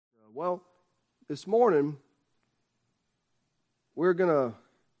Well, this morning I'm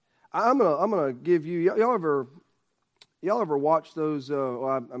gonna give you. Y'all ever watch those?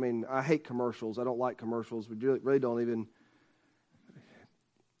 I hate commercials. I don't like commercials. We really don't even.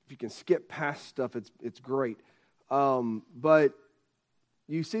 If you can skip past stuff, it's great. But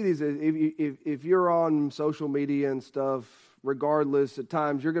you see these if you're on social media and stuff. Regardless, at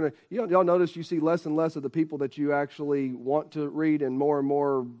times y'all notice you see less and less of the people that you actually want to read, and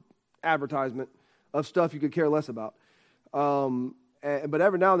more advertisement of stuff you could care less about. But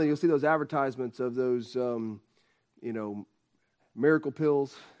every now and then you'll see those advertisements of those, miracle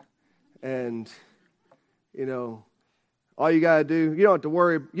pills, and all you gotta do, you don't have to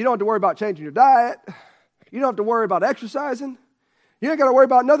worry about changing your diet. You don't have to worry about exercising. You ain't got to worry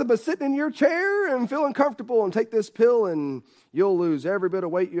about nothing but sitting in your chair and feeling comfortable and take this pill and you'll lose every bit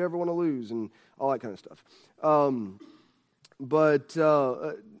of weight you ever want to lose and all that kind of stuff. But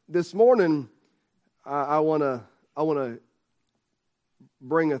this morning, I want to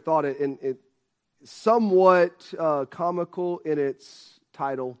bring a thought, and it somewhat comical in its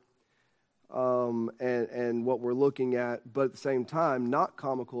title and what we're looking at, but at the same time, not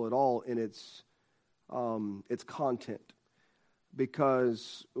comical at all in its content.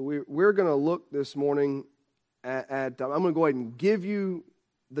 Because we're going to look this morning at I'm going to go ahead and give you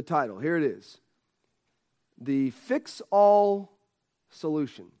the title. Here it is. The Fix-All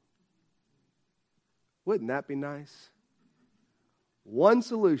Solution. Wouldn't that be nice? One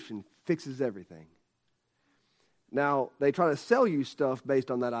solution fixes everything. Now, they try to sell you stuff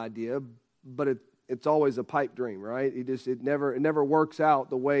based on that idea, but it's always a pipe dream, right? It never works out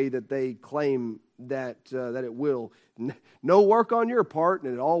the way that they claim that it will. No work on your part,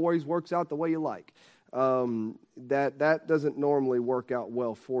 and it always works out the way you like. That doesn't normally work out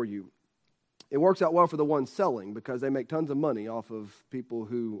well for you. It works out well for the ones selling because they make tons of money off of people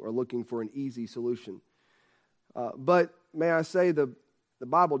who are looking for an easy solution. But may I say, the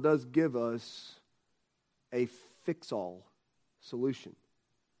Bible does give us a fix-all solution.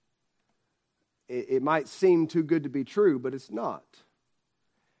 It might seem too good to be true, but it's not.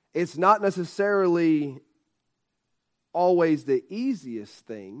 It's not necessarily always the easiest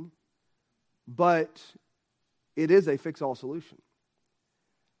thing, but it is a fix-all solution.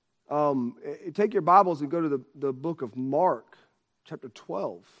 Take your Bibles and go to the book of Mark, chapter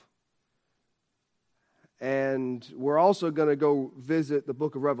 12. And we're also going to go visit the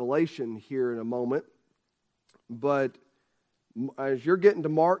book of Revelation here in a moment. But as you're getting to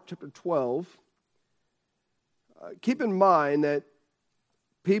Mark, chapter 12, keep in mind that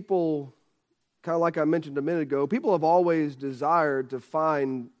people, kind of like I mentioned a minute ago, people have always desired to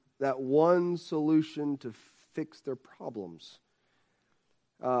find that one solution to fix their problems.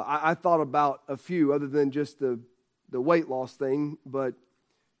 I thought about a few other than just the weight loss thing, but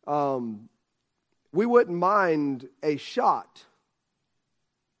we wouldn't mind a shot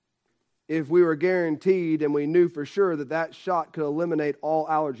if we were guaranteed and we knew for sure that shot could eliminate all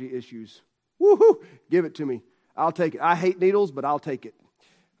allergy issues. Woohoo! Give it to me. I'll take it. I hate needles, but I'll take it.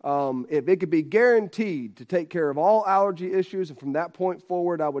 If it could be guaranteed to take care of all allergy issues, and from that point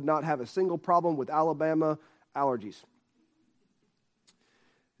forward, I would not have a single problem with Alabama allergies.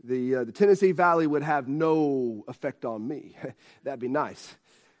 The Tennessee Valley would have no effect on me. That'd be nice.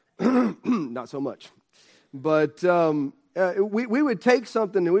 Not so much. But we would take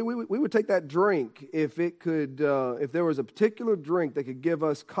something, and we would take that drink if it could. If there was a particular drink that could give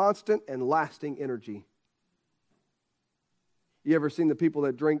us constant and lasting energy. You ever seen the people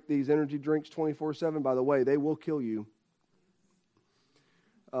that drink these energy drinks 24/7? By the way, they will kill you.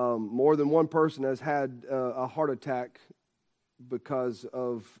 More than one person has had a heart attack because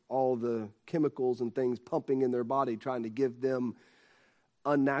of all the chemicals and things pumping in their body, trying to give them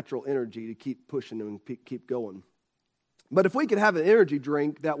unnatural energy to keep pushing and keep going. But if we could have an energy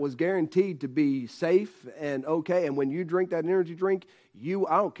drink that was guaranteed to be safe and okay, and when you drink that energy drink,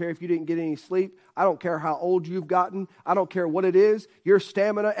 I don't care if you didn't get any sleep, I don't care how old you've gotten, I don't care what it is, your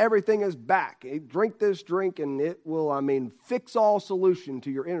stamina, everything is back. Drink this drink and it will, fix all solution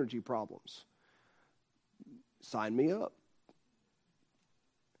to your energy problems. Sign me up.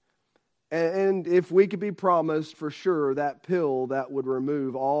 And if we could be promised for sure that pill that would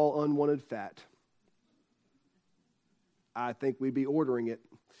remove all unwanted fat, I think we'd be ordering it.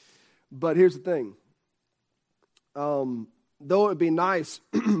 But here's the thing. Though it would be nice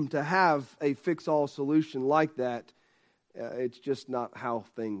to have a fix-all solution like that, it's just not how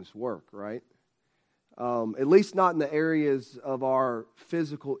things work, right? At least not in the areas of our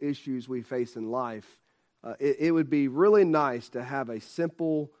physical issues we face in life. It would be really nice to have a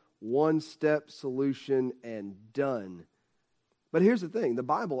simple one-step solution and done. But here's the thing. The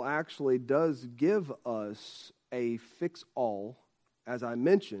Bible actually does give us a fix-all, as I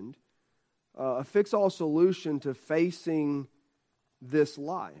mentioned, a fix-all solution to facing this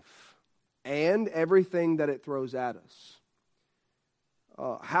life and everything that it throws at us.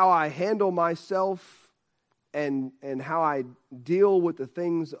 How I handle myself and how I deal with the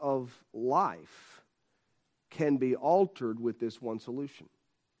things of life can be altered with this one solution.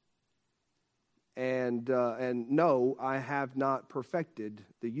 And no, I have not perfected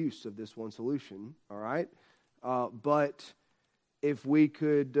the use of this one solution. All right, but if we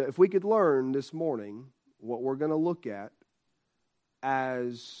could learn this morning what we're going to look at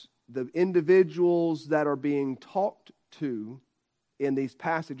as the individuals that are being talked to in these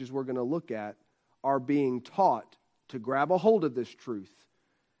passages we're going to look at are being taught to grab a hold of this truth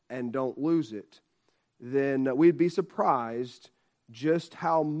and don't lose it, then we'd be surprised just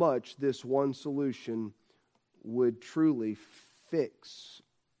how much this one solution would truly fix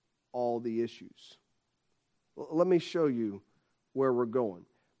all the issues. Let me show you where we're going.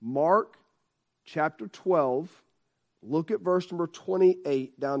 Mark chapter 12, look at verse number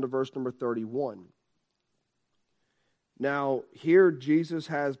 28 down to verse number 31. Now, here Jesus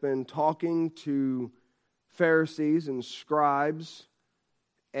has been talking to Pharisees and scribes,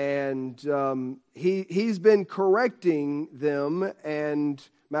 and he's been correcting them. And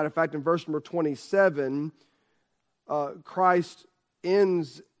matter of fact, in verse number 27, Christ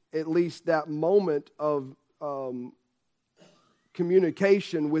ends at least that moment of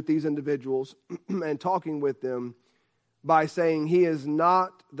communication with these individuals and talking with them by saying, "He is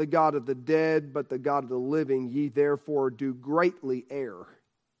not the God of the dead, but the God of the living. Ye therefore do greatly err."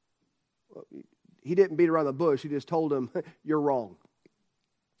 He didn't beat around the bush. He just told them, "You're wrong."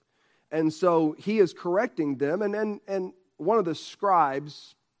 And so he is correcting them, and one of the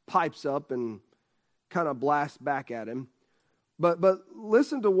scribes pipes up and kind of blasts back at him. But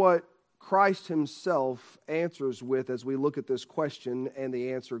listen to what Christ himself answers with as we look at this question and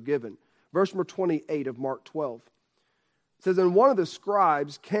the answer given. Verse number 28 of Mark 12. It says, "And one of the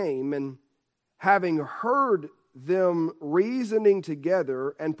scribes came, and having heard them reasoning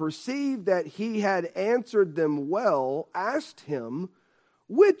together and perceived that he had answered them well, asked him,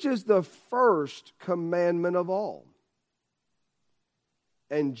 which is the first commandment of all?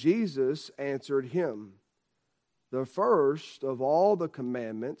 And Jesus answered him, the first of all the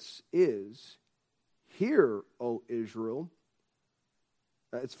commandments is, Hear, O Israel."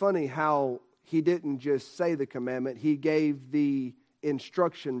 It's funny how he didn't just say the commandment, he gave the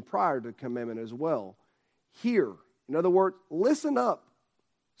instruction prior to the commandment as well. Hear. In other words, listen up.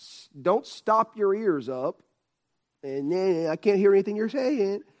 Don't stop your ears up. And I can't hear anything you're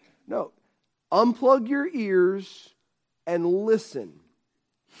saying. No. Unplug your ears and listen.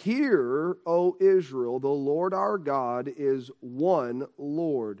 Hear, O Israel, the Lord our God is one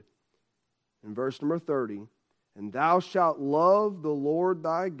Lord. In verse number 30, "And thou shalt love the Lord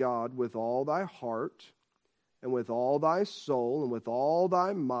thy God with all thy heart, and with all thy soul, and with all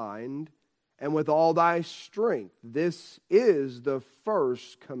thy mind, and with all thy strength. This is the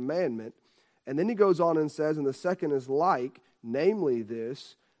first commandment." And then he goes on and says, "And the second is like, namely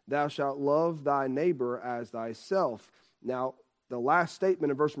this, thou shalt love thy neighbor as thyself." Now, the last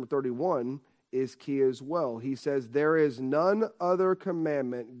statement in verse number 31 is key as well. He says, "There is none other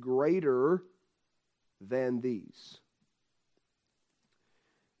commandment greater than these."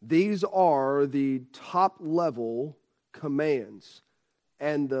 These are the top level commands.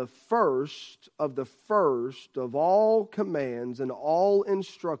 And the first of all commands and all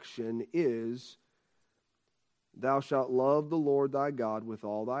instruction is, "Thou shalt love the Lord thy God with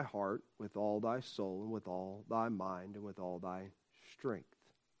all thy heart, with all thy soul, and with all thy mind, and with all thy strength."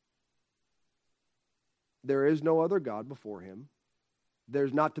 There is no other God before him.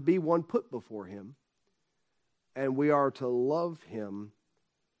 There's not to be one put before him. And we are to love him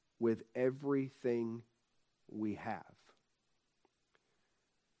with everything we have.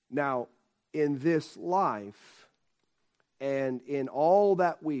 Now, in this life and in all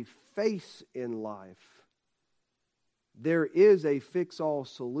that we face in life, there is a fix-all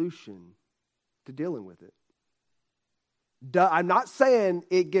solution to dealing with it. I'm not saying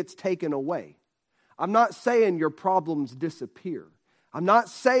it gets taken away. I'm not saying your problems disappear. I'm not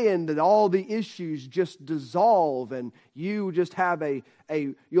saying that all the issues just dissolve and you just have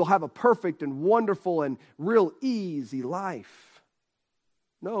you'll have a perfect and wonderful and real easy life.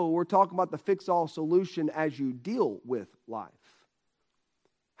 No, we're talking about the fix-all solution as you deal with life.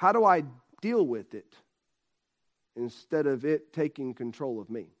 How do I deal with it instead of it taking control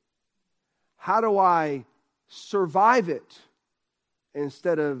of me? How do I survive it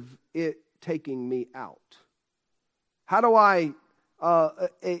instead of it taking me out? How do I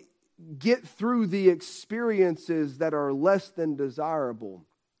get through the experiences that are less than desirable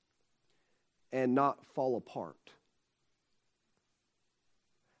and not fall apart?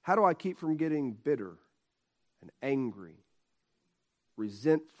 How do I keep from getting bitter and angry,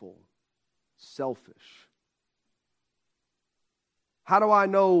 resentful, selfish? How do I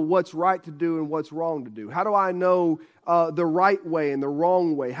know what's right to do and what's wrong to do? How do I know the right way and the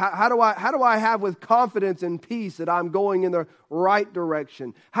wrong way? How do I have with confidence and peace that I'm going in the right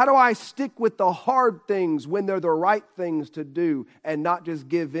direction? How do I stick with the hard things when they're the right things to do and not just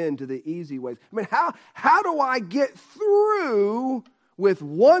give in to the easy ways? I mean, how do I get through with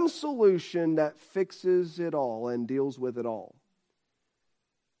one solution that fixes it all and deals with it all?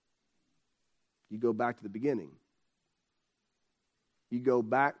 You go back to the beginning. You go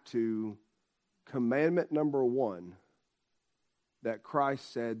back to commandment number 1 that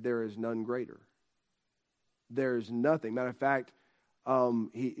Christ said, there is none greater. There is nothing. Matter of fact,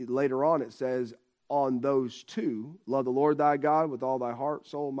 later on it says, on those 2, love the Lord thy God with all thy heart,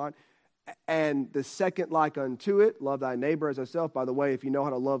 soul, mind. And the second like unto it, love thy neighbor as thyself. By the way, if you know how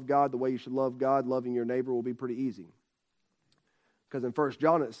to love God the way you should love God, loving your neighbor will be pretty easy. Because in 1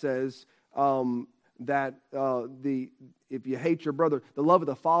 John it says that if you hate your brother, the love of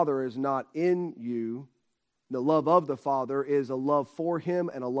the Father is not in you. The love of the Father is a love for him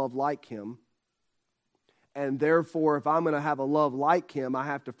and a love like him. And therefore, if I'm going to have a love like him, I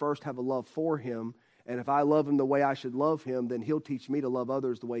have to first have a love for him. And if I love him the way I should love him, then he'll teach me to love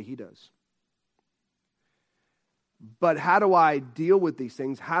others the way he does. But how do I deal with these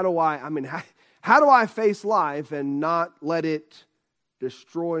things? How do I face life and not let it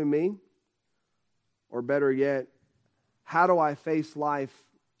destroy me? Or better yet, how do I face life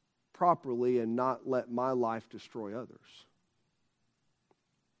properly and not let my life destroy others?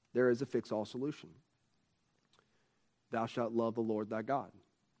 There is a fix-all solution. Thou shalt love the Lord thy God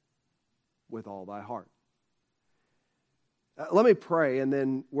with all thy heart. Let me pray, and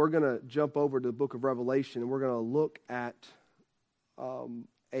then we're going to jump over to the book of Revelation, and we're going to look at an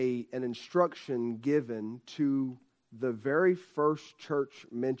instruction given to the very first church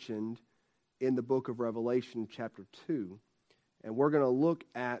mentioned in the book of Revelation, chapter 2. And we're going to look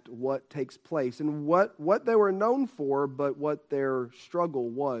at what takes place and what they were known for, but what their struggle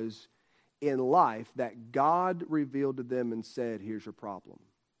was in life that God revealed to them and said, here's your problem.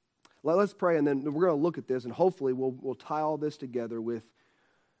 Let's pray, and then we're going to look at this, and hopefully we'll tie all this together with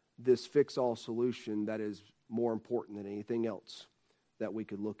this fix-all solution that is more important than anything else that we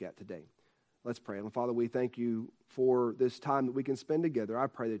could look at today. Let's pray. And Father, we thank you for this time that we can spend together. I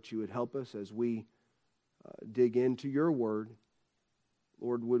pray that you would help us as we dig into your word.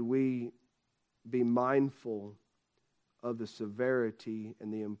 Lord, would we be mindful of the severity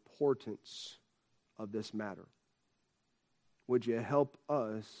and the importance of this matter? Would you help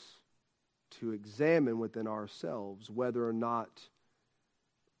us to examine within ourselves whether or not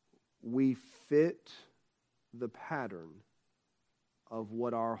we fit the pattern of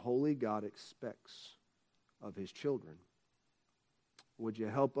what our holy God expects of his children? Would you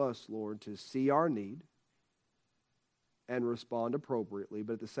help us, Lord, to see our need and respond appropriately,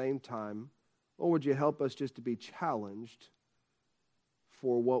 but at the same time, or would you help us just to be challenged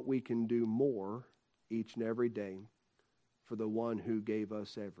for what we can do more each and every day for the one who gave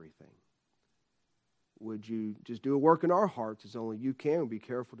us everything? Would you just do a work in our hearts as only you can, and be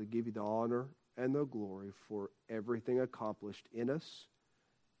careful to give you the honor and the glory for everything accomplished in us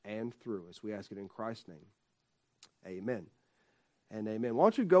and through us. We ask it in Christ's name. Amen and amen. Why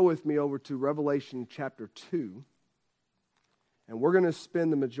don't you go with me over to Revelation chapter 2. And we're going to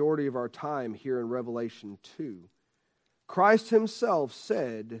spend the majority of our time here in Revelation 2. Christ himself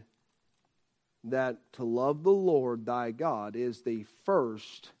said that to love the Lord thy God is the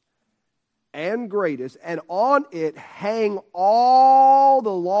first and greatest, and on it hang all the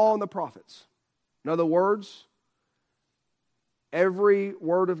law and the prophets. In other words, every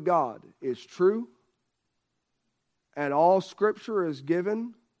word of God is true, and all Scripture is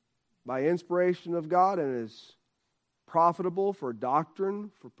given by inspiration of God and is profitable for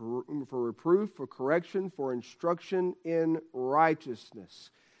doctrine, for reproof, for correction, for instruction in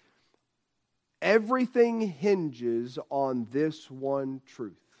righteousness. Everything hinges on this one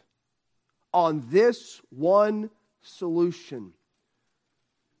truth, on this one solution,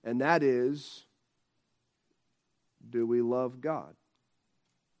 and that is, do we love God?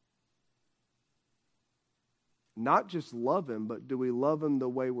 Not just love him, but do we love him the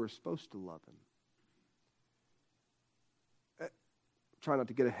way we're supposed to love him? Try not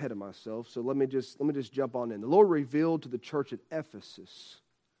to get ahead of myself, so let me just jump on in. The Lord revealed to the church at Ephesus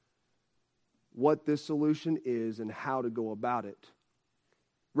what this solution is and how to go about it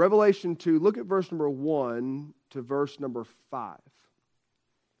Revelation 2, look at verse number 1 to verse number 5. It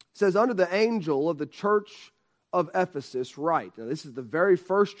says, unto the angel of the church of Ephesus write. Now, this is the very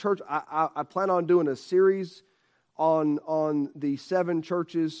first church. I plan on doing a series on the 7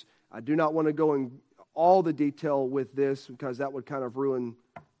 churches. I do not want to go in all the detail with this because that would kind of ruin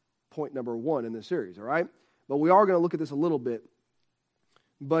point number 1 in the series, all right? But we are going to look at this a little bit.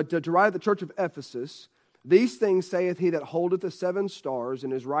 But to write at the church of Ephesus, these things saith he that holdeth the 7 stars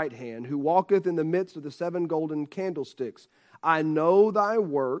in his right hand, who walketh in the midst of the 7 golden candlesticks. I know thy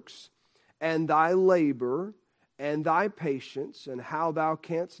works, and thy labor, and thy patience, and how thou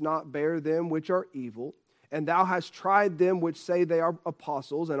canst not bear them which are evil. And thou hast tried them which say they are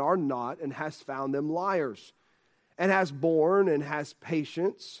apostles, and are not, and hast found them liars. And hast borne, and hast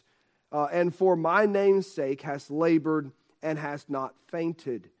patience, and for my name's sake hast labored, and hast not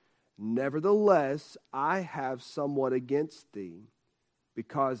fainted. Nevertheless, I have somewhat against thee,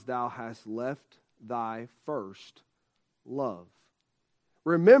 because thou hast left thy first love.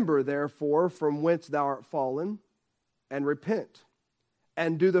 Remember, therefore, from whence thou art fallen, and repent,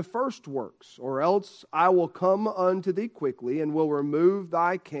 and do the first works, or else I will come unto thee quickly, and will remove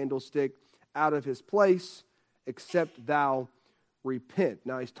thy candlestick out of his place, except thou repent.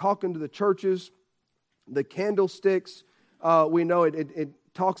 Now, he's talking to the churches. The candlesticks, we know it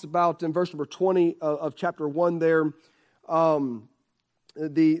talks about in verse number 20 of chapter 1 there,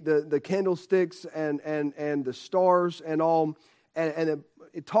 the candlesticks and the stars and all, and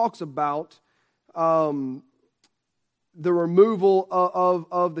it talks about the removal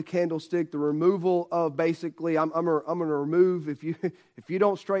of the candlestick, the removal of basically, I'm going to remove, if you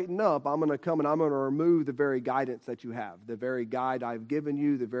don't straighten up, I'm going to come and I'm going to remove the very guidance that you have, the very guide I've given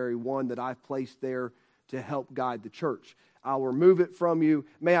you, the very one that I've placed there to help guide the church. I'll remove it from you.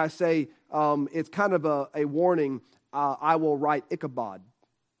 May I say, it's kind of a warning. I will write Ichabod.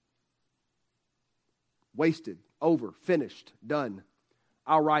 Wasted, over, finished, done.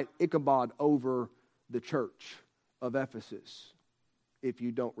 I'll write Ichabod over the church of Ephesus if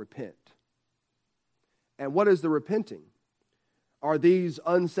you don't repent. And what is the repenting? Are these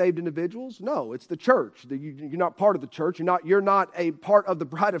unsaved individuals? No, it's the church. You're not part of the church. You're not a part of the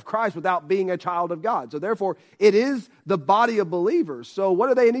bride of Christ without being a child of God. So therefore, it is the body of believers. So what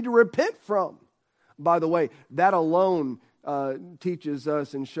do they need to repent from? By the way, that alone teaches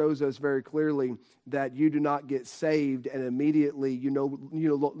us and shows us very clearly that you do not get saved and immediately you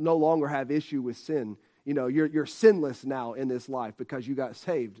no longer have issue with sin. You're sinless now in this life because you got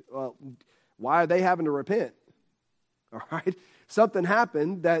saved. Well, why are they having to repent? All right? Something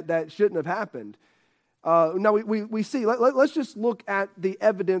happened that shouldn't have happened. Now we see, let's just look at the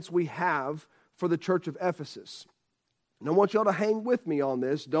evidence we have for the church of Ephesus. And I want y'all to hang with me on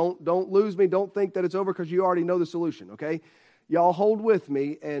this. Don't lose me. Don't think that it's over because you already know the solution, okay? Y'all hold with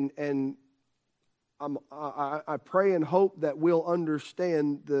me, and I pray and hope that we'll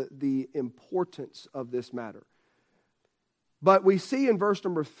understand the importance of this matter. But we see in verse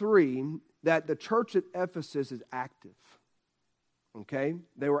number 3 that the church at Ephesus is active. Okay?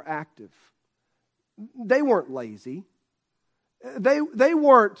 They were active. They weren't lazy. They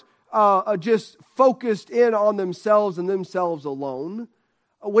weren't just focused in on themselves and themselves alone.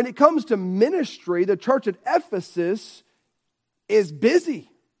 When it comes to ministry, the church at Ephesus is busy.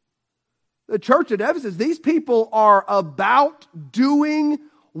 The church at Ephesus, these people are about doing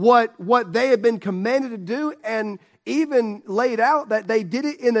what they have been commanded to do, and even laid out that they did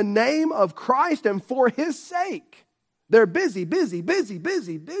it in the name of Christ and for His sake. They're busy.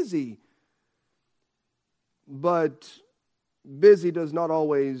 But busy does not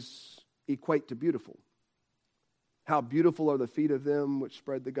always equate to beautiful. How beautiful are the feet of them which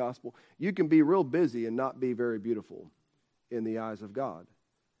spread the gospel. You can be real busy and not be very beautiful in the eyes of God.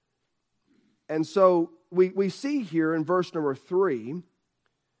 And so we see here in verse number 3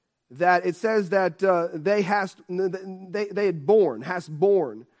 that it says that they had borne.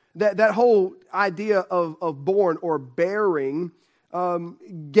 That whole idea of born or bearing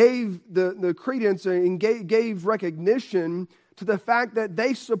gave the credence and gave recognition to the fact that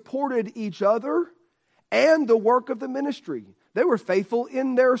they supported each other and the work of the ministry. They were faithful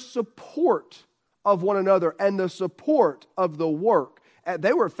in their support of one another and the support of the work.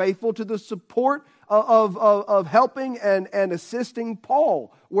 They were faithful to the support of helping and assisting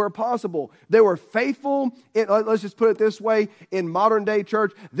Paul where possible. They were faithful, let's just put it this way, in modern day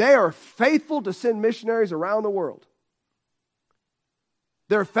church, they are faithful to send missionaries around the world.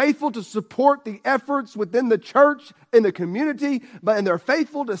 They're faithful to support the efforts within the church, in the community, and they're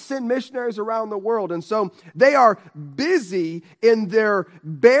faithful to send missionaries around the world. And so they are busy in their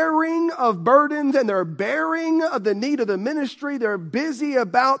bearing of burdens and their bearing of the need of the ministry. They're busy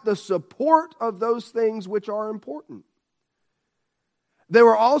about the support of those things which are important. They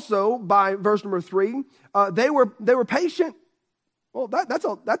were also, by verse number 3, they were patient. Well, that's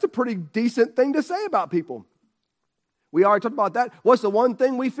a pretty decent thing to say about people. We already talked about that. What's the one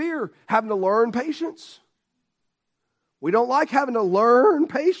thing we fear? Having to learn patience. We don't like having to learn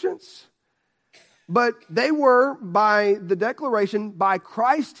patience. But they were, by the declaration, by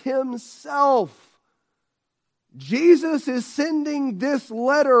Christ himself. Jesus is sending this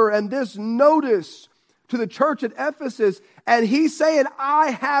letter and this notice to the church at Ephesus, and he's saying,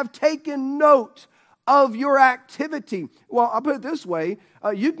 I have taken note of your activity. Well, I'll put it this way.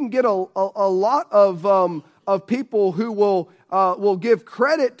 You can get a lot of people who will give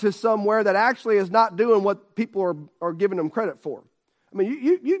credit to somewhere that actually is not doing what people are giving them credit for. I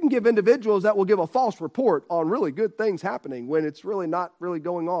mean, you can give individuals that will give a false report on really good things happening when it's really not really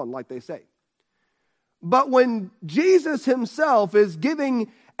going on like they say. But when Jesus himself is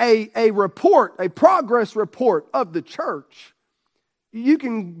giving a report, a progress report of the church, you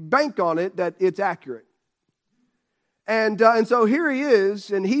can bank on it that it's accurate. And so here he is,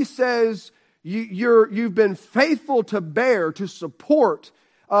 and he says, you've been faithful to bear, to support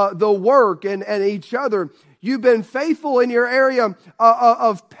the work and each other. You've been faithful in your area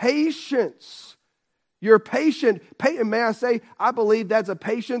of patience. You're patient. May I say, I believe that's a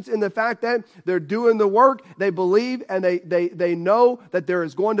patience in the fact that they're doing the work. They believe and they know that there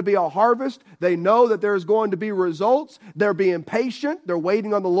is going to be a harvest. They know that there is going to be results. They're being patient. They're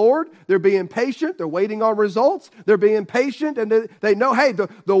waiting on the Lord. They're being patient. They're waiting on results. They're being patient. And they know, hey,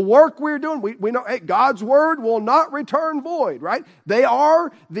 the work we're doing, we know, hey, God's word will not return void, right? They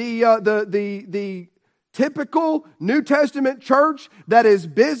are the typical New Testament church that is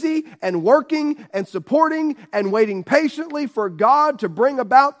busy and working and supporting and waiting patiently for God to bring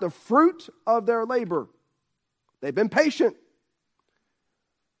about the fruit of their labor. They've been patient.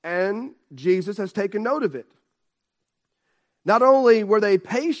 And Jesus has taken note of it. Not only were they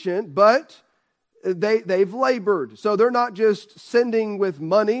patient, but they've labored. So they're not just sending with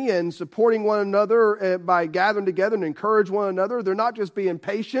money and supporting one another by gathering together and encourage one another. They're not just being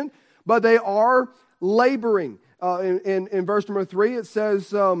patient, but they are laboring. In verse number 3, it says,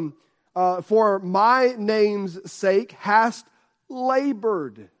 for my name's sake hast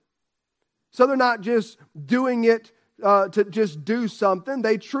labored. So they're not just doing it to just do something.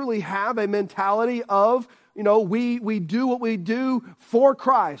 They truly have a mentality of, we do what we do for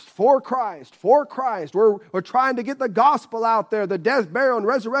Christ, for Christ, for Christ. We're trying to get the gospel out there, the death, burial, and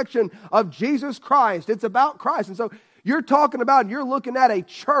resurrection of Jesus Christ. It's about Christ. And so you're talking about, you're looking at a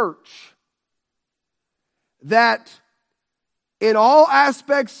church that in all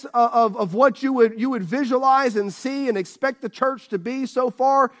aspects of what you would visualize and see and expect the church to be so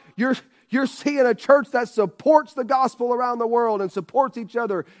far, you're seeing a church that supports the gospel around the world and supports each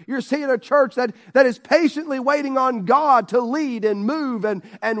other. You're seeing a church that is patiently waiting on God to lead and move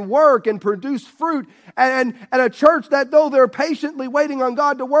and work and produce fruit. And a church that, though they're patiently waiting on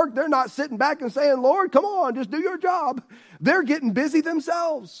God to work, they're not sitting back and saying, Lord, come on, just do your job. They're getting busy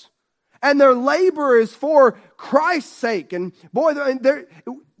themselves. And their labor is for Christ's sake. And boy,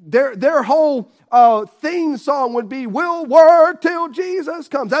 their whole theme song would be, we'll work till Jesus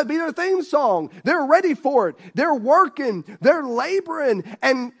comes. That'd be their theme song. They're ready for it. They're working. They're laboring.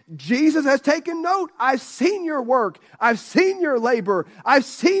 And Jesus has taken note. I've seen your work. I've seen your labor. I've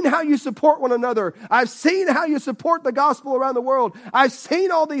seen how you support one another. I've seen how you support the gospel around the world. I've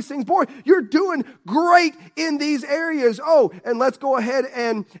seen all these things. Boy, you're doing great in these areas. Oh, and let's go ahead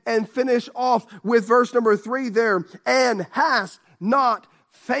and finish off with verse number 3 there. And hast not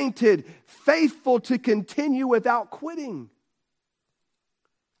fainted, faithful to continue without quitting.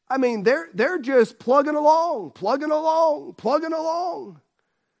 I mean, they're just plugging along.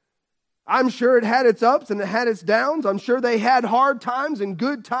 I'm sure it had its ups and it had its downs. I'm sure they had hard times and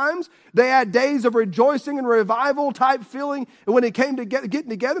good times. They had days of rejoicing and revival type feeling. And when it came to getting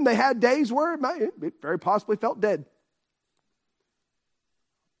together, they had days where it very possibly felt dead.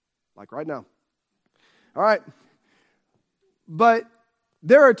 Like right now. All right. But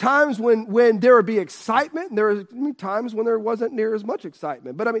there are times when there would be excitement, and there are times when there wasn't near as much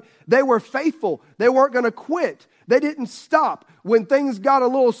excitement. But I mean, they were faithful. They weren't going to quit. They didn't stop. When things got a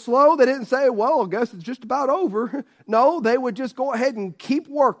little slow, they didn't say, well, I guess it's just about over. No, they would just go ahead and keep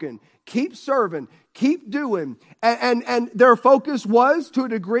working, keep serving, keep doing. And their focus was, to a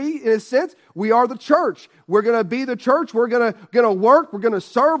degree, in a sense, we are the church. We're going to be the church. We're going to work. We're going to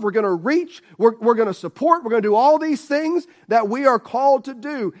serve. We're going to reach. We're going to support. We're going to do all these things that we are called to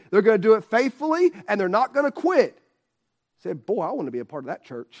do. They're going to do it faithfully, and they're not going to quit. I said, boy, I want to be a part of that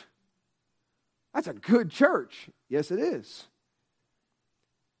church. That's a good church. Yes, it is.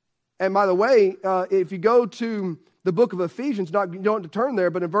 And by the way, if you go to the book of Ephesians, you don't have to turn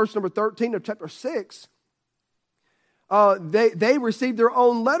there, but in verse number 13 of chapter 6, they received their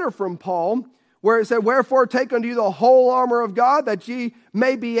own letter from Paul, where it said, wherefore take unto you the whole armor of God, that ye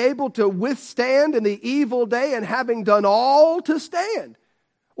may be able to withstand in the evil day, and having done all to stand.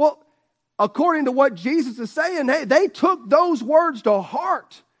 Well, according to what Jesus is saying, hey, they took those words to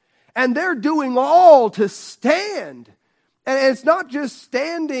heart, and they're doing all to stand. And it's not just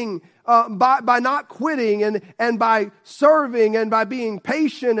standing by not quitting and by serving and by being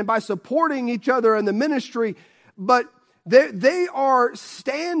patient and by supporting each other in the ministry, but they are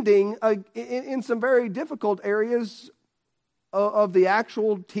standing in some very difficult areas of the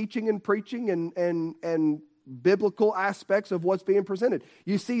actual teaching and preaching and biblical aspects of what's being presented.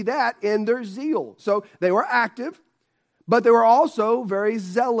 You see that in their zeal. So they were active, but they were also very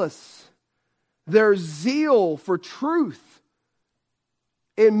zealous. Their zeal for truth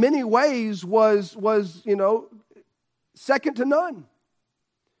in many ways was second to none.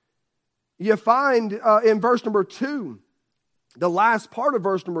 You find in verse number 2, the last part of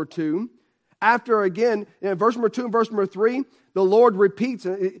verse number 2, after again, in verse number 2 and verse number 3, the Lord repeats.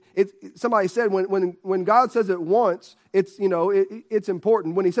 Somebody said when God says it once, it's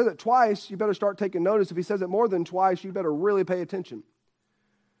important. When He says it twice, you better start taking notice. If He says it more than twice, you better really pay attention.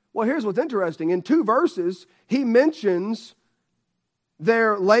 Well, here's what's interesting. In 2 verses, He mentions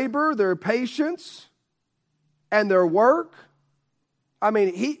their labor, their patience, and their work. I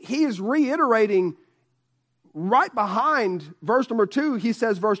mean, he is reiterating right behind verse number 2, he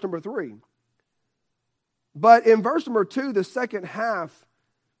says verse number 3. But in verse number 2, the second half,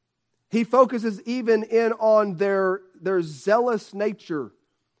 he focuses even in on their zealous nature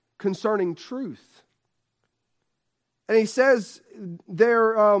concerning truth. And he says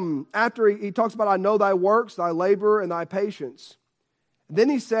there, after he talks about, I know thy works, thy labor, and thy patience. Then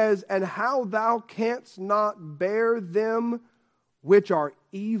he says, and how thou canst not bear them which are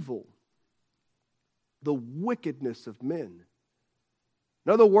evil, the wickedness of men.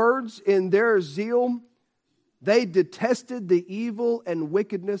 In other words, in their zeal, they detested the evil and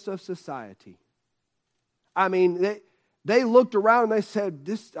wickedness of society. I mean, they looked around and they said,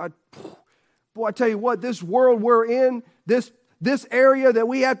 I tell you what, this world we're in, this area that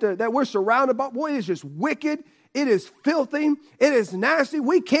we're surrounded by, boy, it is just wicked. It is filthy. It is nasty.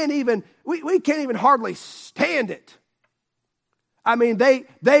 We can't even hardly stand it. I mean,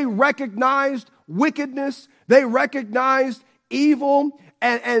 they recognized wickedness. They recognized evil.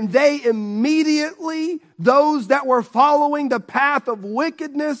 And they immediately, those that were following the path of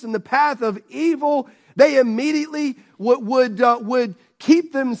wickedness and the path of evil, they immediately would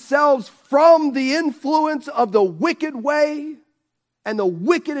keep themselves from the influence of the wicked way and the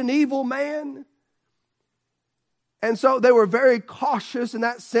wicked and evil man. And so they were very cautious in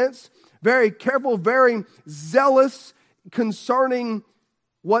that sense, very careful, very zealous concerning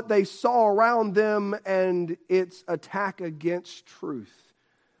what they saw around them and its attack against truth.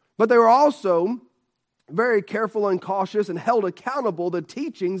 But they were also very careful and cautious and held accountable the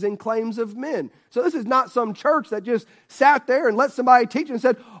teachings and claims of men. So this is not some church that just sat there and let somebody teach and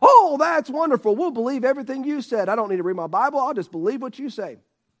said, oh, that's wonderful. We'll believe everything you said. I don't need to read my Bible. I'll just believe what you say.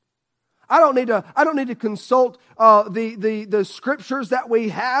 I don't need to consult the scriptures that we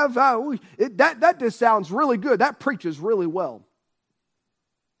have. That just sounds really good. That preaches really well.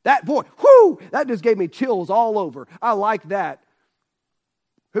 That just gave me chills all over. I like that.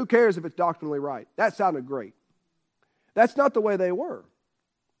 Who cares if it's doctrinally right? That sounded great. That's not the way they were.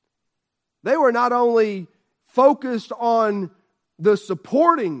 They were not only focused on the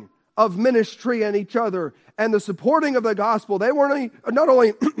supporting of ministry and each other and the supporting of the gospel. They were not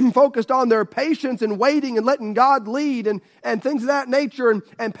only focused on their patience and waiting and letting God lead and things of that nature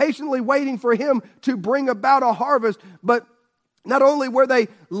and patiently waiting for Him to bring about a harvest, but not only were they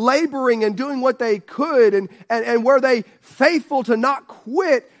laboring and doing what they could and were they faithful to not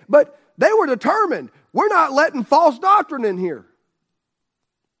quit, but they were determined. We're not letting false doctrine in here.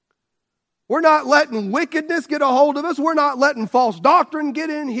 We're not letting wickedness get a hold of us. We're not letting false doctrine get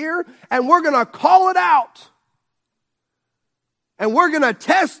in here. And we're going to call it out. And we're going to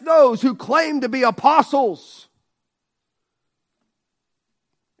test those who claim to be apostles.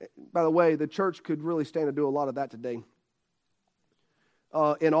 By the way, the church could really stand to do a lot of that today.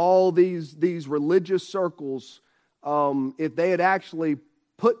 in all these religious circles, if they had actually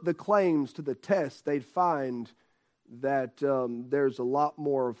put the claims to the test, they'd find that there's a lot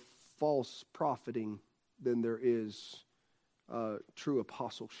more false profiting than there is true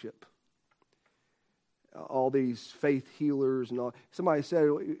apostleship. All these faith healers and all. Somebody said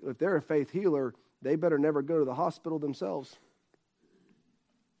if they're a faith healer, they better never go to the hospital themselves.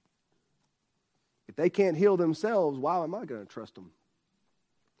 If they can't heal themselves, why am I going to trust them?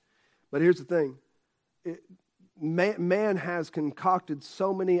 But here's the thing. Man has concocted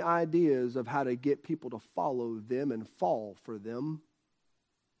so many ideas of how to get people to follow them and fall for them.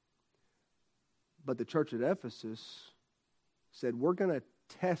 But the church at Ephesus said, we're going to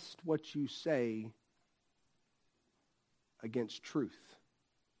test what you say against truth.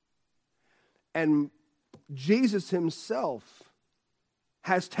 And Jesus himself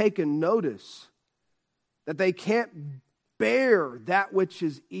has taken notice that they can't bear that which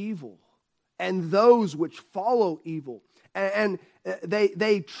is evil and those which follow evil. And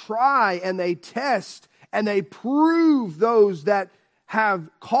they try and they test and they prove those that have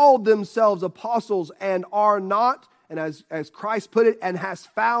called themselves apostles and are not, and as Christ put it, and has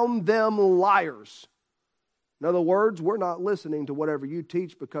found them liars. In other words, we're not listening to whatever you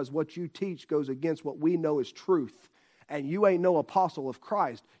teach because what you teach goes against what we know is truth. And you ain't no apostle of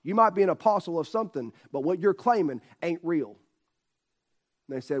Christ. You might be an apostle of something, but what you're claiming ain't real.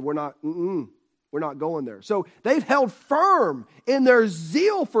 And they said, we're not going there. So they've held firm in their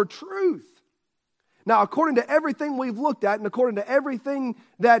zeal for truth. Now, according to everything we've looked at and according to everything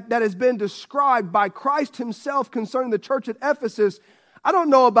that has been described by Christ himself concerning the church at Ephesus, I don't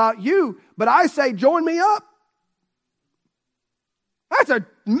know about you, but I say join me up. I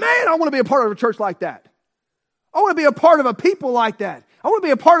want to be a part of a church like that. I want to be a part of a people like that. I want to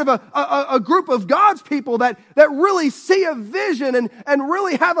be a part of a group of God's people that really see a vision and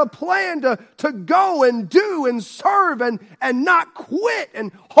really have a plan to go and do and serve and not quit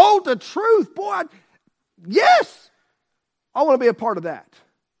and hold the truth. Boy, yes, I want to be a part of that.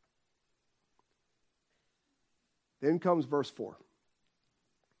 Then comes verse 4.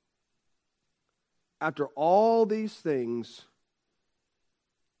 After all these things,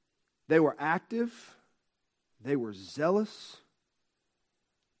 they were active, they were zealous.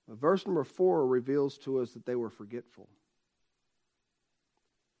 Verse number 4 reveals to us that they were forgetful.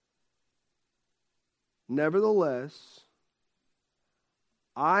 Nevertheless,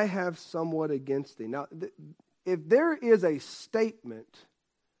 I have somewhat against thee. Now, if there is a statement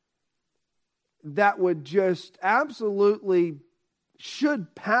that would just absolutely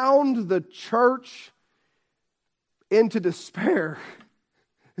should pound the church into despair,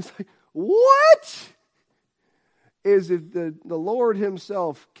 it's like, what? Is if the Lord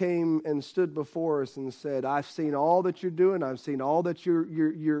himself came and stood before us and said, I've seen all that you're doing. I've seen all that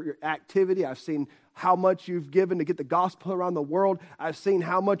your activity. I've seen how much you've given to get the gospel around the world. I've seen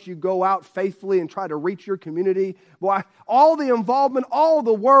how much you go out faithfully and try to reach your community. Boy, all the involvement, all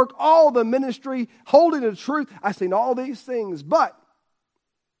the work, all the ministry, holding the truth. I've seen all these things, but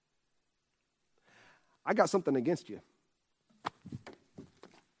I got something against you.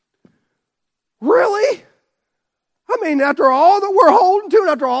 Really? I mean, after all that we're holding to, and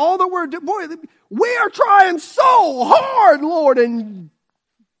after all that we're doing, boy, we are trying so hard, Lord, and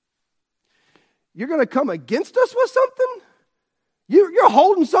you're going to come against us with something? You're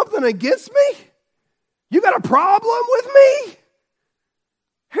holding something against me? You got a problem with me?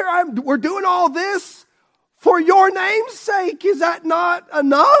 We're doing all this for your name's sake. Is that not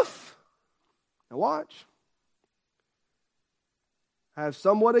enough? Now watch. I have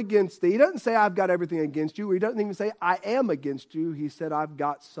somewhat against thee. He doesn't say I've got everything against you. He doesn't even say I am against you. He said I've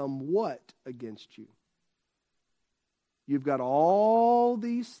got somewhat against you. You've got all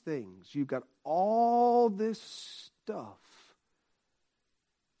these things. You've got all this stuff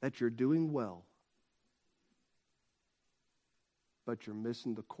that you're doing well. But you're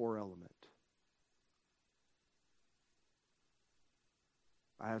missing the core element.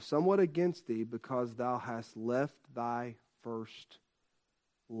 I have somewhat against thee because thou hast left thy first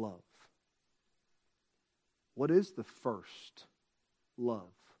love. What is the first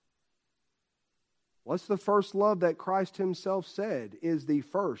love? What's the first love that Christ himself said is the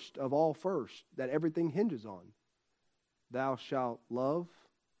first of all first, that everything hinges on? Thou shalt love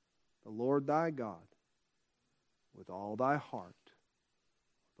the Lord thy God with all thy heart,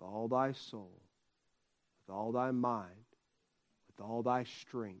 with all thy soul, with all thy mind, with all thy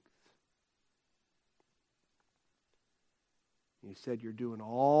strength. He said, you're doing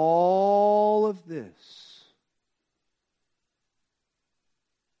all of this,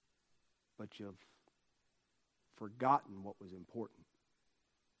 but you've forgotten what was important.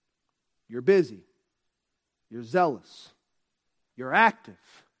 You're busy. You're zealous. You're active.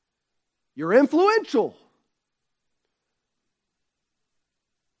 You're influential.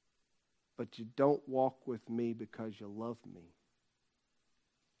 But you don't walk with me because you love me.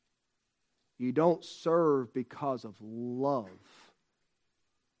 You don't serve because of love.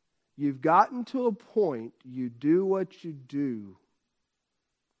 You've gotten to a point you do what you do,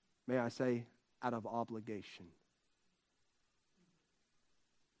 may I say, out of obligation.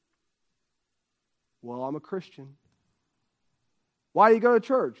 Well, I'm a Christian. Why do you go to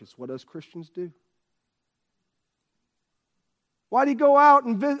church? It's what us Christians do. Why do you go out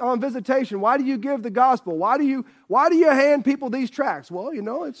and on visitation? Why do you give the gospel? Why do you hand people these tracts? Well,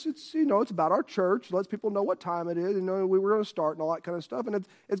 it's about our church. It lets people know what time it is. We were going to start and all that kind of stuff. And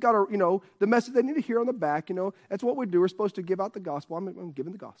it's got the message they need to hear on the back. That's what we do. We're supposed to give out the gospel. I'm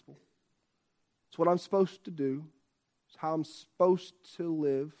giving the gospel. It's what I'm supposed to do. It's how I'm supposed to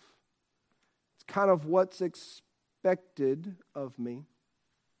live. It's kind of what's expected of me.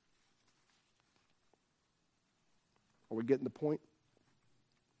 Are we getting the point?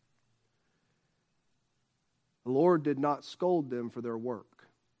 The Lord did not scold them for their work.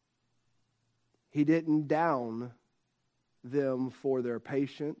 He didn't down them for their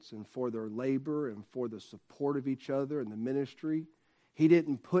patience and for their labor and for the support of each other in the ministry. He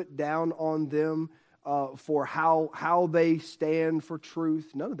didn't put down on them for how they stand for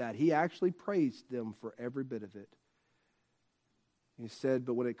truth. None of that. He actually praised them for every bit of it. He said,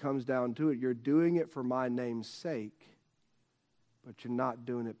 but when it comes down to it, you're doing it for my name's sake, but you're not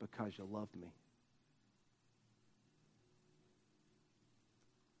doing it because you love me.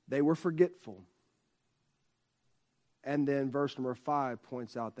 They were forgetful. And then verse number 5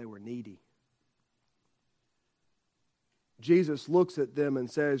 points out they were needy. Jesus looks at them and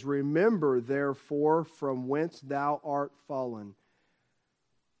says, remember therefore from whence thou art fallen.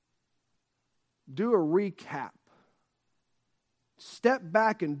 Do a recap. Step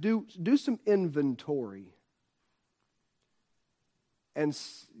back and do some inventory. And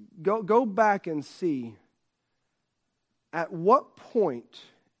go back and see at what point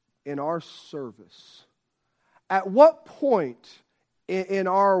in our service, at what point in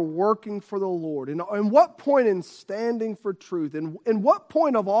our working for the Lord, in what point in standing for truth, in what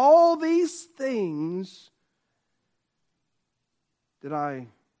point of all these things did I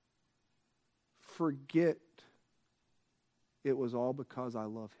forget it was all because I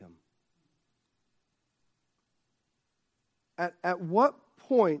love Him? At what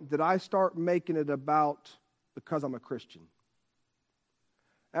point did I start making it about because I'm a Christian?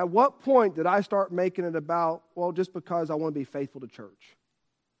 At what point did I start making it about, well, just because I want to be faithful to church?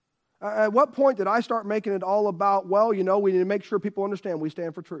 At what point did I start making it all about, well, we need to make sure people understand we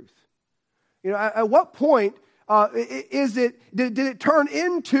stand for truth? At what point did it turn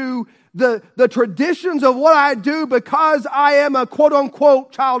into the traditions of what I do because I am a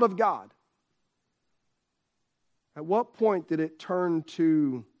quote-unquote child of God? At what point did it turn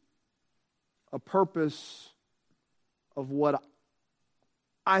to a purpose of what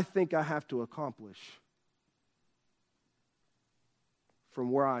I think I have to accomplish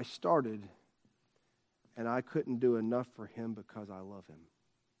from where I started, and I couldn't do enough for Him because I love Him?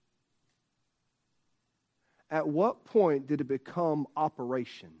 At what point did it become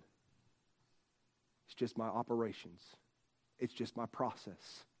operation? It's just my operations. It's just my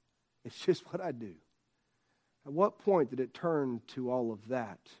process. It's just what I do. At what point did it turn to all of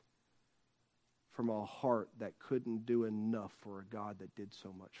that from a heart that couldn't do enough for a God that did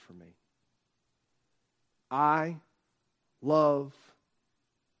so much for me? I love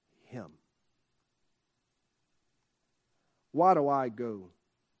Him. Why do I go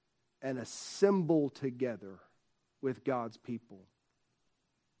and assemble together with God's people?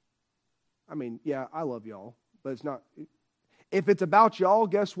 I mean, yeah, I love y'all, but it's not. If it's about y'all,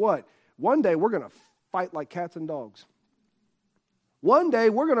 guess what? One day we're going to fight like cats and dogs. One day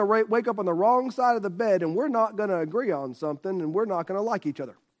we're going to wake up on the wrong side of the bed and we're not going to agree on something and we're not going to like each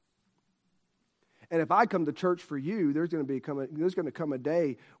other. And if I come to church for you, there's going to come a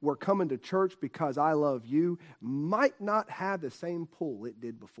day where coming to church because I love you might not have the same pull it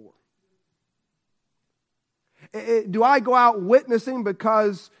did before. Do I go out witnessing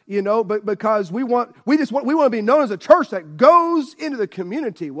because because we want to be known as a church that goes into the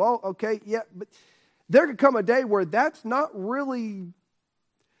community? Well, okay, yeah, but there could come a day where that's not really.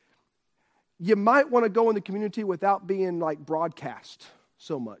 You might want to go in the community without being like broadcast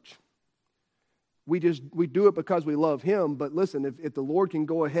so much. We do it because we love Him. But listen, if the Lord can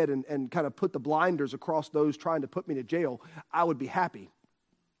go ahead and kind of put the blinders across those trying to put me to jail, I would be happy.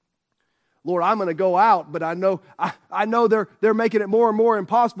 Lord, I'm going to go out, but I know they're making it more and more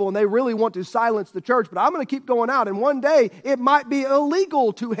impossible, and they really want to silence the church, but I'm going to keep going out. And one day, it might be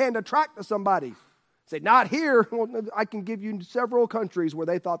illegal to hand a tract to somebody. Say, not here. Well, I can give you several countries where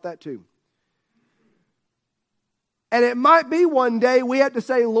they thought that too. And it might be one day we have to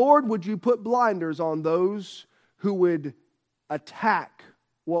say, Lord, would you put blinders on those who would attack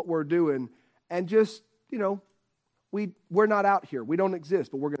what we're doing, and just, we're not out here. We don't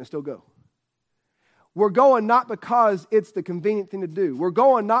exist, but we're going to still go. We're going not because it's the convenient thing to do. We're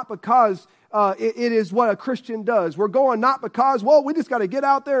going not because it is what a Christian does. We're going not because, we just got to get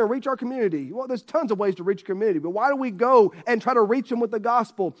out there and reach our community. Well, there's tons of ways to reach a community, but why do we go and try to reach them with the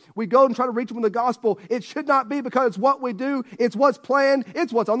gospel? We go and try to reach them with the gospel. It should not be because it's what we do, it's what's planned,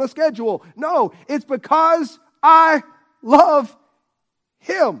 it's what's on the schedule. No, it's because I love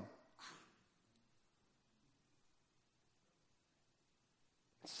Him.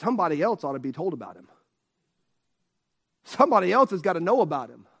 Somebody else ought to be told about Him. Somebody else has got to know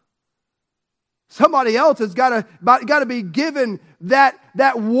about Him. Somebody else has got to be given that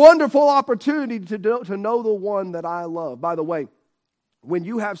wonderful opportunity to know the one that I love. By the way, when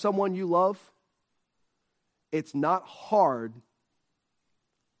you have someone you love, it's not hard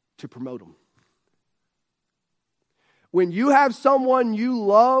to promote them. When you have someone you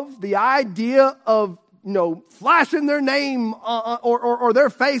love, the idea of flashing their name or their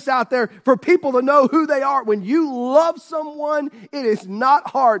face out there for people to know who they are. When you love someone, it is not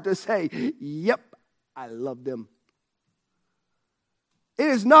hard to say, yep, I love them. It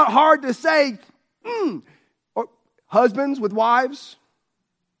is not hard to say, or husbands with wives,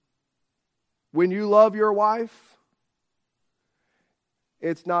 when you love your wife,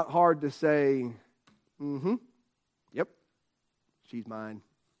 it's not hard to say, yep, she's mine.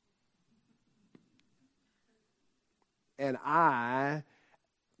 And I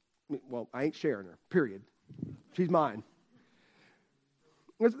ain't sharing her, period. She's mine.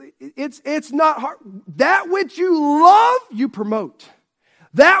 It's not hard. That which you love, you promote.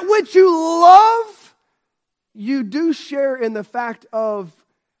 That which you love, you do share in the fact of,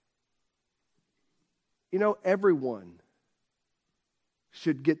 everyone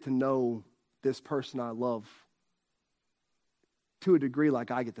should get to know this person I love to a degree like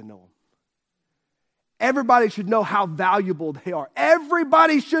I get to know them. Everybody should know how valuable they are.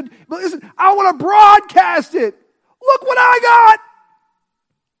 Everybody should, listen, I want to broadcast it. Look what I got.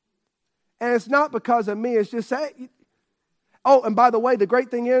 And it's not because of me. It's just, and by the way, the great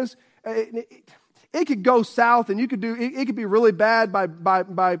thing is, it could go south and it could be really bad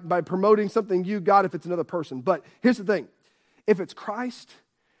by promoting something you got if it's another person. But here's the thing. If it's Christ,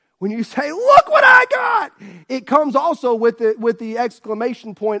 when you say, look what I got, it comes also with the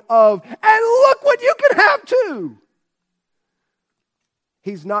exclamation point of, and look what you can have too.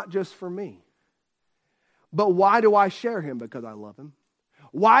 He's not just for me. But why do I share Him? Because I love Him.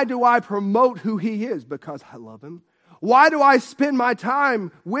 Why do I promote who He is? Because I love Him. Why do I spend my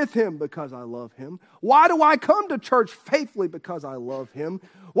time with Him? Because I love Him. Why do I come to church faithfully? Because I love Him.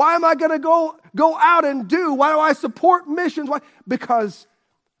 Why am I going to go out and do? Why do I support missions? Why? Because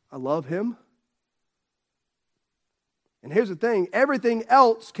I love Him. And here's the thing, everything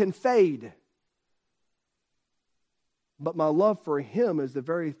else can fade. But my love for Him is the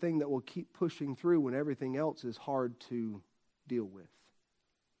very thing that will keep pushing through when everything else is hard to deal with.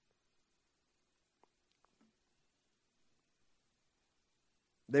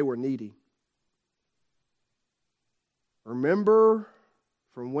 They were needy. Remember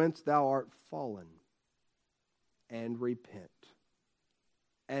from whence thou art fallen, and repent.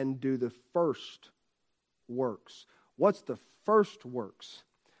 And do the first works. What's the first works?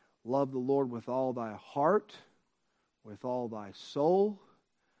 Love the Lord with all thy heart, with all thy soul,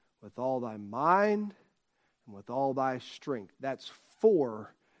 with all thy mind, and with all thy strength. That's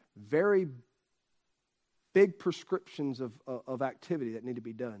 4 very big prescriptions of activity that need to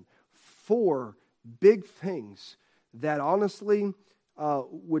be done. 4 big things that honestly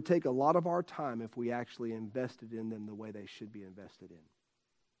would take a lot of our time if we actually invested in them the way they should be invested in.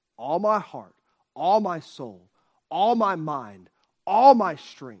 All my heart, all my soul, all my mind, all my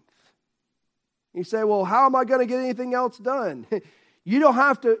strength. You say, well, how am I going to get anything else done? You don't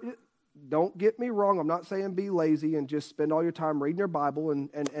have to, don't get me wrong, I'm not saying be lazy and just spend all your time reading your Bible and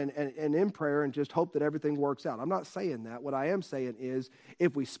in prayer and just hope that everything works out. I'm not saying that. What I am saying is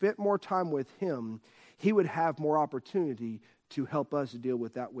if we spent more time with Him, He would have more opportunity to help us deal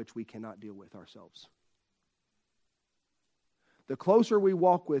with that which we cannot deal with ourselves. The closer we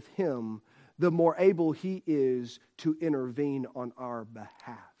walk with Him, the more able He is to intervene on our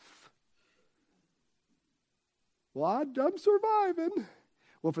behalf. Well, I'm surviving.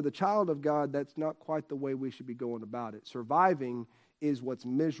 Well, for the child of God, that's not quite the way we should be going about it. Surviving is what's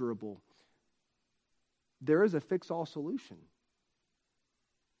miserable. There is a fix-all solution.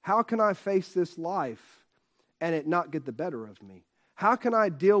 How can I face this life and it not get the better of me? How can I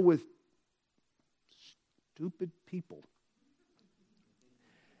deal with stupid people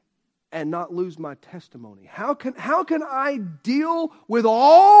and not lose my testimony? How can I deal with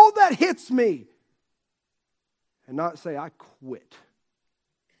all that hits me and not say, I quit?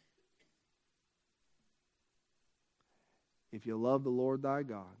 If you love the Lord thy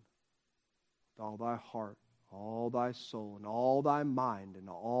God with all thy heart, all thy soul, and all thy mind, and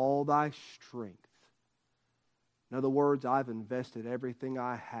all thy strength. In other words, I've invested everything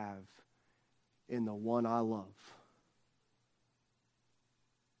I have in the one I love.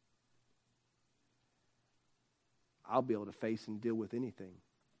 I'll be able to face and deal with anything.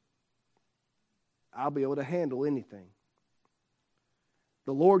 I'll be able to handle anything.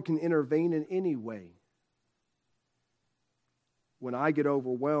 The Lord can intervene in any way. When I get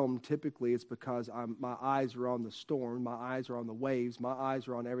overwhelmed, typically it's because my eyes are on the storm, my eyes are on the waves, my eyes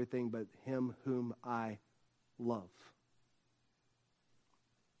are on everything but Him whom I love.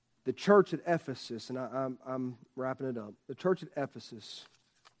 The church at Ephesus, and I'm wrapping it up. The church at Ephesus,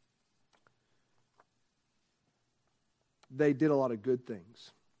 they did a lot of good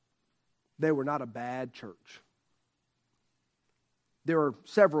things. They were not a bad church. There were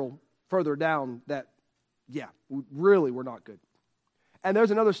several further down that, really were not good. And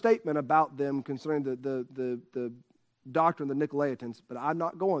there's another statement about them concerning the doctrine of the Nicolaitans, but I'm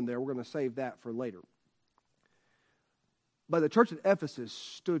not going there. We're going to save that for later. But the church at Ephesus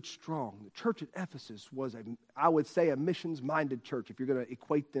stood strong. The church at Ephesus was, I would say, a missions-minded church, if you're going to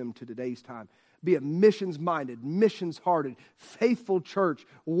equate them to today's time. Be a missions-minded, missions-hearted, faithful church,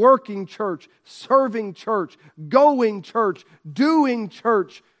 working church, serving church, going church, doing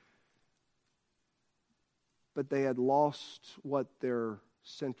church. But they had lost what their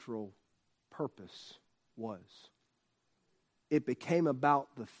central purpose was. It became about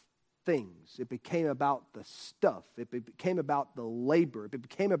the things. It became about the stuff. It became about the labor. It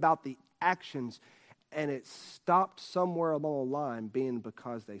became about the actions. And it stopped somewhere along the line being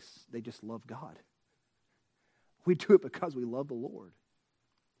because they just love God. We do it because we love the Lord.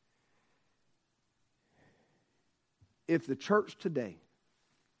 If the church today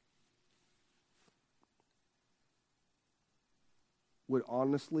would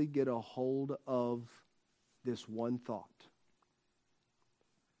honestly get a hold of this one thought,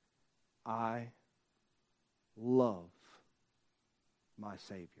 I love my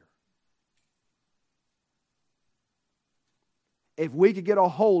Savior. If we could get a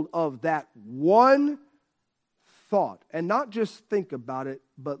hold of that one thought, and not just think about it,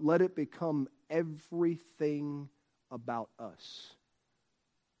 but let it become everything about us.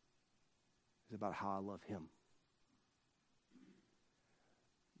 It's about how I love Him.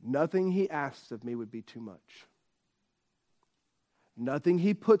 Nothing He asks of me would be too much. Nothing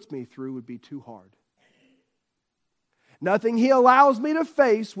He puts me through would be too hard. Nothing He allows me to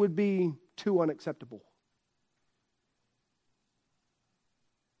face would be too unacceptable.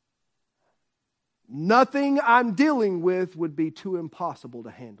 Nothing I'm dealing with would be too impossible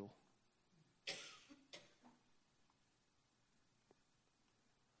to handle.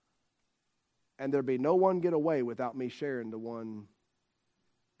 And there'd be no one get away without me sharing the one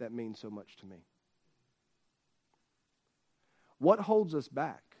that means so much to me. What holds us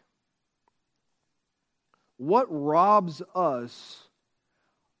back? What robs us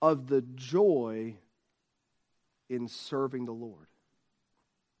of the joy in serving the Lord?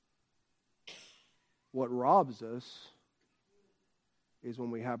 What robs us is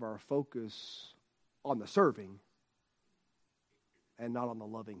when we have our focus on the serving and not on the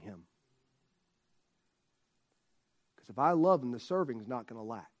loving Him. Because if I love Him, the serving is not going to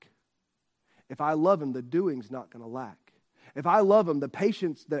lack. If I love Him, the doing is not going to lack. If I love Him, the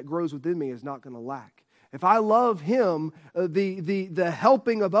patience that grows within me is not going to lack. If I love Him, the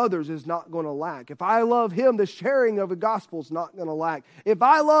helping of others is not going to lack. If I love Him, the sharing of the gospel is not going to lack. If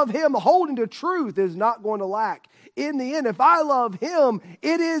I love Him, holding to truth is not going to lack. In the end, if I love Him,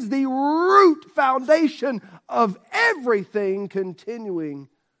 it is the root foundation of everything continuing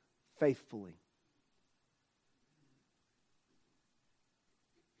faithfully.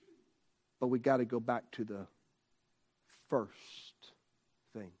 But we got to go back to the first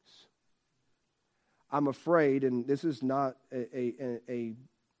things. I'm afraid, and this is not a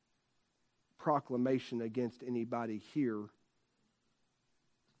proclamation against anybody here,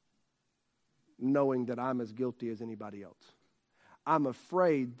 knowing that I'm as guilty as anybody else. I'm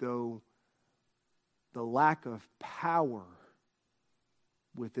afraid, though, the lack of power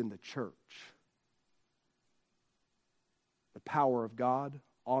within the church. The power of God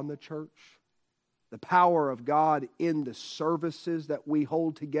on the church. The power of God in the services that we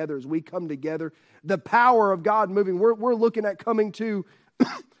hold together as we come together. The power of God moving. We're looking at coming to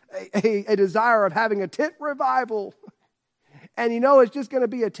a desire of having a tent revival. And it's just going to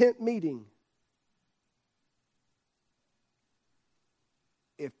be a tent meeting.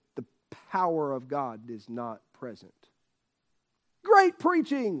 If the power of God is not present. Great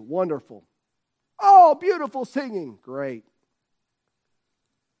preaching, wonderful. Oh, beautiful singing, great.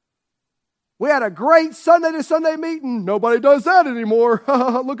 We had a great Sunday to Sunday meeting. Nobody does that anymore.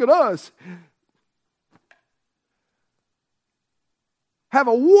 Look at us. Have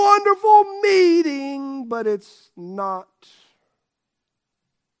a wonderful meeting, but it's not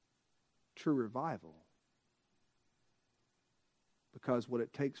true revival. Because what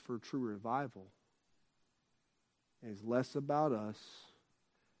it takes for true revival is less about us,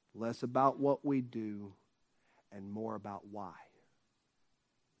 less about what we do, and more about why.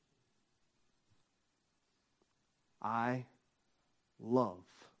 I love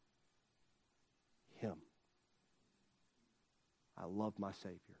Him. I love my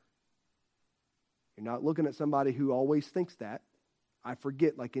Savior. You're not looking at somebody who always thinks that. I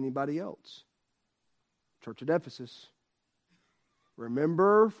forget like anybody else. Church at Ephesus.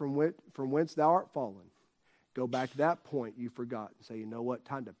 Remember from whence thou art fallen. Go back to that point you forgot and say, you know what?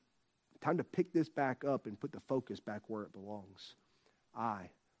 Time to pick this back up and put the focus back where it belongs. I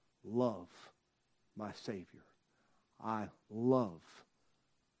love my Savior. I love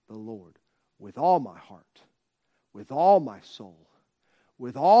the Lord with all my heart, with all my soul,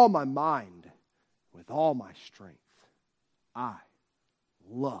 with all my mind, with all my strength. I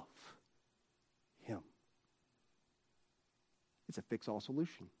love Him. It's a fix-all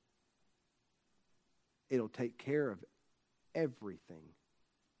solution. It'll take care of everything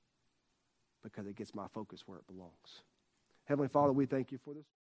because it gets my focus where it belongs. Heavenly Father, we thank you for this.